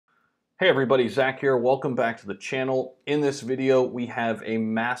Hey everybody, Zach here. Welcome back to the channel. In this video, we have a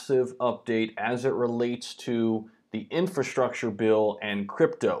massive update as it relates to the infrastructure bill and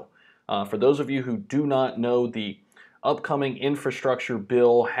crypto. For those of you who do not know, the upcoming infrastructure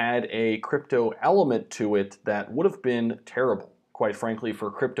bill had a crypto element to it that would have been terrible, quite frankly,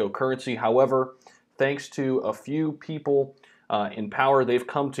 for cryptocurrency. However, thanks to a few people in power, they've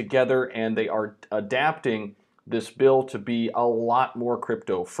come together and they are adapting this bill to be a lot more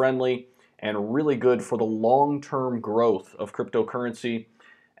crypto friendly and really good for the long-term growth of cryptocurrency,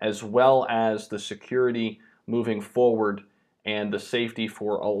 as well as the security moving forward and the safety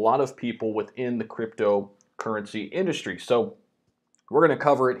for a lot of people within the cryptocurrency industry. So we're going to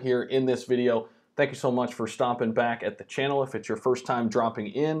cover it here in this video. Thank you so much for stopping back at the channel. If it's your first time dropping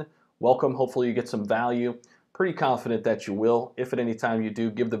in, welcome. Hopefully you get some value. Pretty confident that you will. If at any time you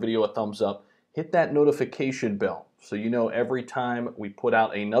do, give the video a thumbs up. Hit that notification bell so you know every time we put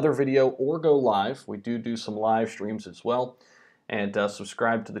out another video or go live. We do some live streams as well. And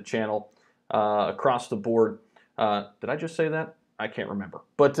subscribe to the channel across the board. Did I just say that? I can't remember.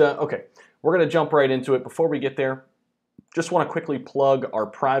 But okay, we're going to jump right into it. Before we get there, just want to quickly plug our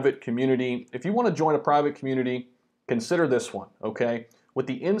private community. If you want to join a private community, consider this one, okay? With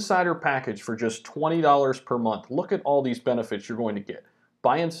the insider package for just $20 per month, look at all these benefits you're going to get.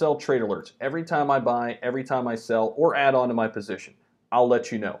 Buy and sell trade alerts. Every time I buy, every time I sell, or add on to my position, I'll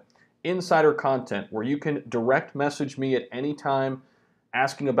let you know. Insider content where you can direct message me at any time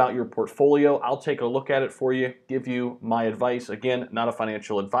asking about your portfolio. I'll take a look at it for you, give you my advice. Again, not a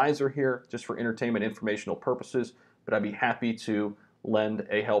financial advisor here, just for entertainment, informational purposes, but I'd be happy to lend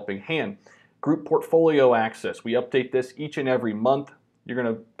a helping hand. Group portfolio access. We update this each and every month. You're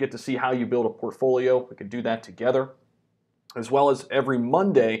going to get to see how you build a portfolio. We can do that together. As well as every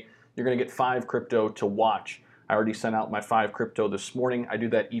Monday, you're going to get 5 crypto to watch. I already sent out my 5 crypto this morning. I do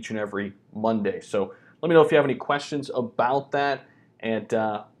that each and every Monday. So let me know if you have any questions about that, and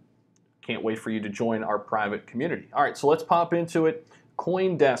can't wait for you to join our private community. All right, so let's pop into it.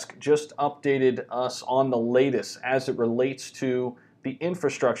 CoinDesk just updated us on the latest as it relates to the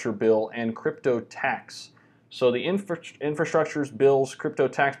infrastructure bill and crypto tax. So the infrastructure bill's crypto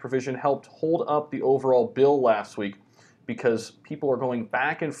tax provision helped hold up the overall bill last week, because people are going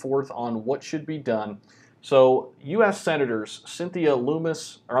back and forth on what should be done. So U.S. Senators Cynthia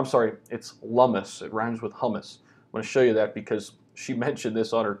Lummis, or I'm sorry, it's Lummis. It rhymes with hummus. I'm going to show you that because she mentioned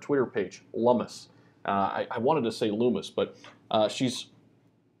this on her Twitter page, Lummis. I wanted to say Loomis, but she's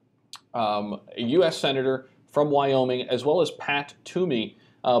a U.S. Senator from Wyoming, as well as Pat Toomey.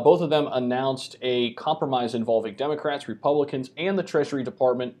 Both of them announced a compromise involving Democrats, Republicans, and the Treasury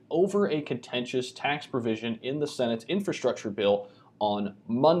Department over a contentious tax provision in the Senate's infrastructure bill on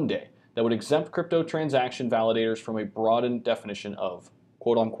Monday that would exempt crypto transaction validators from a broadened definition of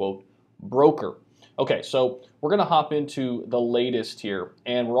quote-unquote broker. Okay, so we're going to hop into the latest here,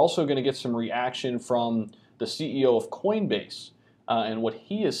 and we're also going to get some reaction from the CEO of Coinbase and what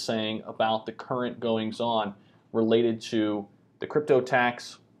he is saying about the current goings-on related to the crypto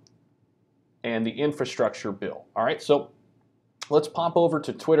tax and the infrastructure bill. All right, so let's pop over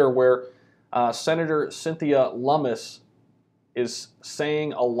to Twitter, where Senator Cynthia Lummis is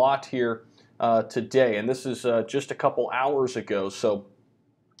saying a lot here today, and this is just a couple hours ago, so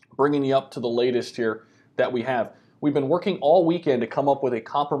bringing you up to the latest here that we have. We've been working all weekend to come up with a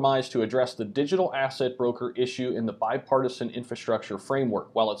compromise to address the digital asset broker issue in the bipartisan infrastructure framework.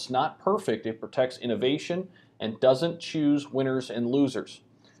 While it's not perfect, it protects innovation and doesn't choose winners and losers.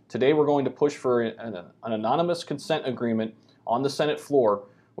 Today we're going to push for an anonymous consent agreement on the Senate floor,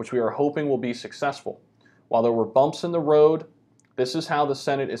 which we are hoping will be successful. While there were bumps in the road, this is how the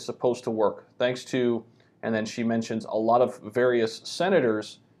Senate is supposed to work. Thanks to, and then she mentions a lot of various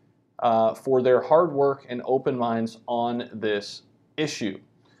senators for their hard work and open minds on this issue.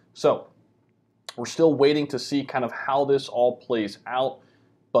 So we're still waiting to see kind of how this all plays out,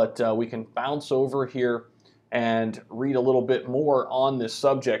 but we can bounce over here and read a little bit more on this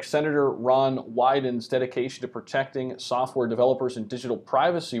subject. Senator Ron Wyden's dedication to protecting software developers and digital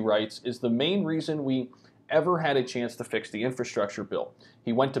privacy rights is the main reason we ever had a chance to fix the infrastructure bill.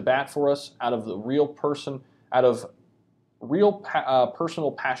 He went to bat for us out of personal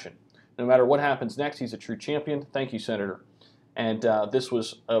passion. No matter what happens next, he's a true champion. Thank you, Senator. And this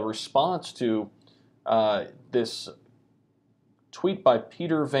was a response to this tweet by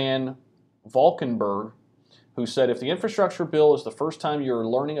Peter Van Valkenburg, who said, if the infrastructure bill is the first time you're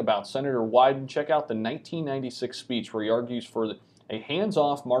learning about Senator Wyden, check out the 1996 speech where he argues for a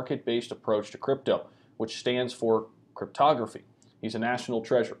hands-off market-based approach to crypto, which stands for cryptography. He's a national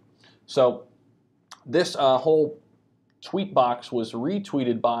treasure. So this whole tweet box was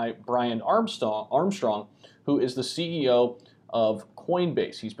retweeted by Brian Armstrong, who is the CEO of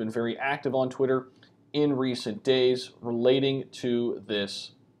Coinbase. He's been very active on Twitter in recent days relating to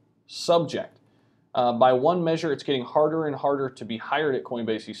this subject. By one measure, it's getting harder and harder to be hired at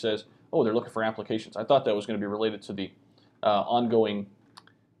Coinbase, he says. Oh, they're looking for applications. I thought that was going to be related to the ongoing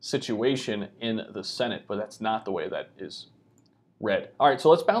situation in the Senate, but that's not the way that is read. All right, so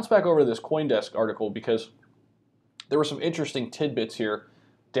let's bounce back over to this CoinDesk article because there were some interesting tidbits here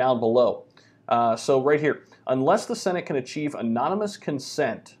down below. So right here, unless the Senate can achieve anonymous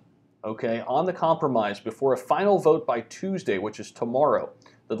consent, okay, on the compromise before a final vote by Tuesday, which is tomorrow,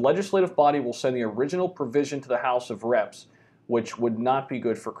 the legislative body will send the original provision to the House of Reps, which would not be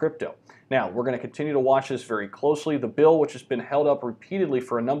good for crypto. Now, we're going to continue to watch this very closely. The bill, which has been held up repeatedly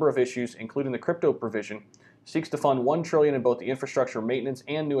for a number of issues, including the crypto provision, seeks to fund $1 trillion in both the infrastructure maintenance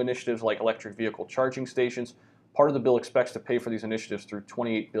and new initiatives like electric vehicle charging stations. Part of the bill expects to pay for these initiatives through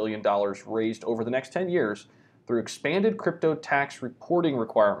 $28 billion raised over the next 10 years through expanded crypto tax reporting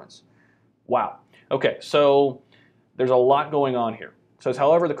requirements. Wow. Okay, so there's a lot going on here. It says,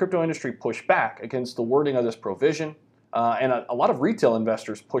 however, the crypto industry pushed back against the wording of this provision, and a lot of retail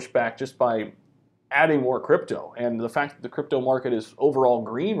investors pushed back just by adding more crypto. And the fact that the crypto market is overall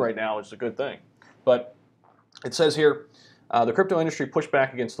green right now is a good thing. But it says here, the crypto industry pushed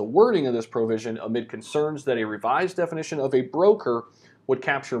back against the wording of this provision amid concerns that a revised definition of a broker would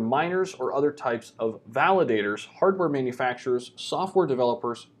capture miners or other types of validators, hardware manufacturers, software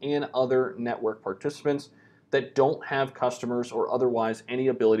developers, and other network participants that don't have customers or otherwise any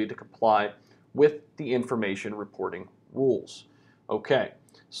ability to comply with the information reporting rules. Okay,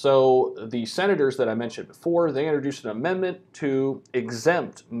 so the senators that I mentioned before, they introduced an amendment to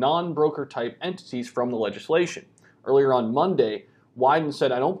exempt non-broker type entities from the legislation. Earlier on Monday, Wyden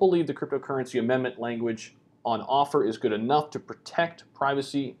said, I don't believe the cryptocurrency amendment language on offer is good enough to protect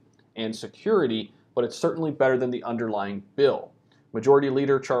privacy and security, but it's certainly better than the underlying bill. Majority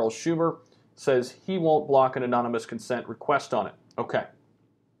Leader Charles Schumer says he won't block an anonymous consent request on it. Okay,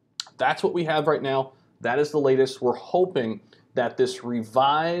 that's what we have right now. That is the latest. We're hoping that this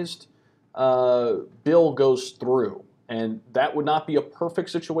revised bill goes through. And that would not be a perfect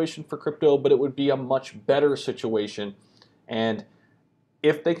situation for crypto, but it would be a much better situation. And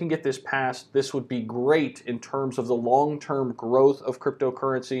if they can get this passed, this would be great in terms of the long-term growth of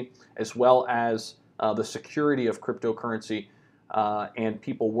cryptocurrency, as well as the security of cryptocurrency and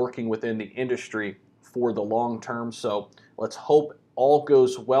people working within the industry for the long term. So let's hope all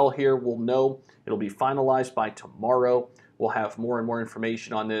goes well here. We'll know it'll be finalized by tomorrow. We'll have more and more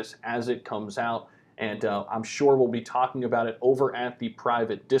information on this as it comes out. And I'm sure we'll be talking about it over at the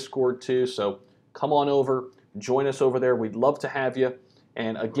private Discord too. So come on over, join us over there. We'd love to have you.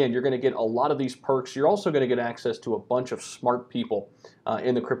 And again, you're going to get a lot of these perks. You're also going to get access to a bunch of smart people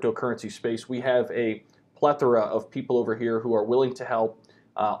in the cryptocurrency space. We have a plethora of people over here who are willing to help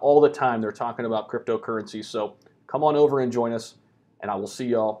all the time. They're talking about cryptocurrency. So come on over and join us, and I will see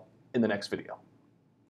y'all in the next video.